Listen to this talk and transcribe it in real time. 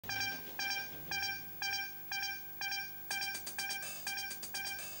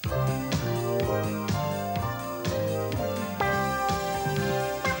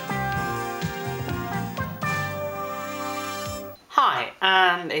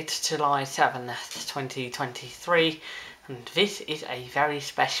and it's July 7th, 2023, and this is a very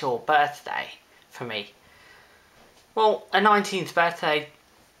special birthday for me. Well, a 19th birthday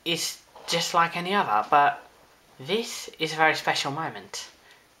is just like any other, but this is a very special moment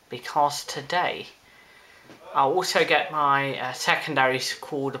because today I'll also get my secondary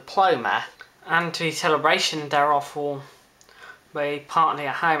school diploma, and the celebration thereof will be partly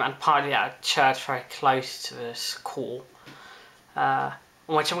at home and partly at a church very close to the school,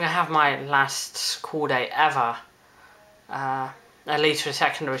 in which I'm going to have my last school day ever, at least for the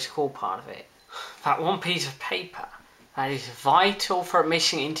secondary school part of it. That one piece of paper that is vital for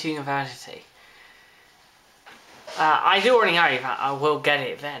admission into university. I do already know that I will get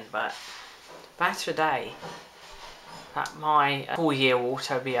it then, but that's the day that my school year will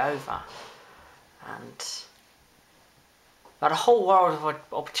also be over, and that a whole world of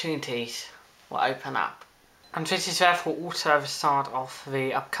opportunities will open up. And this is therefore also the start of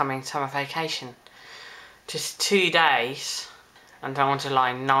the upcoming summer vacation. Just 2 days, and then on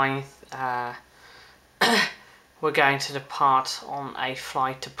July 9th, we're going to depart on a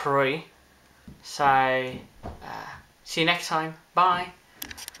flight to Peru. So, see you next time. Bye.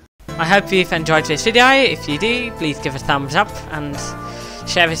 I hope you've enjoyed this video. If you do, please give a thumbs up and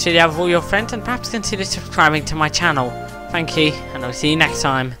share this video with all your friends, and perhaps consider subscribing to my channel. Thank you, and I'll see you next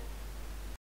time.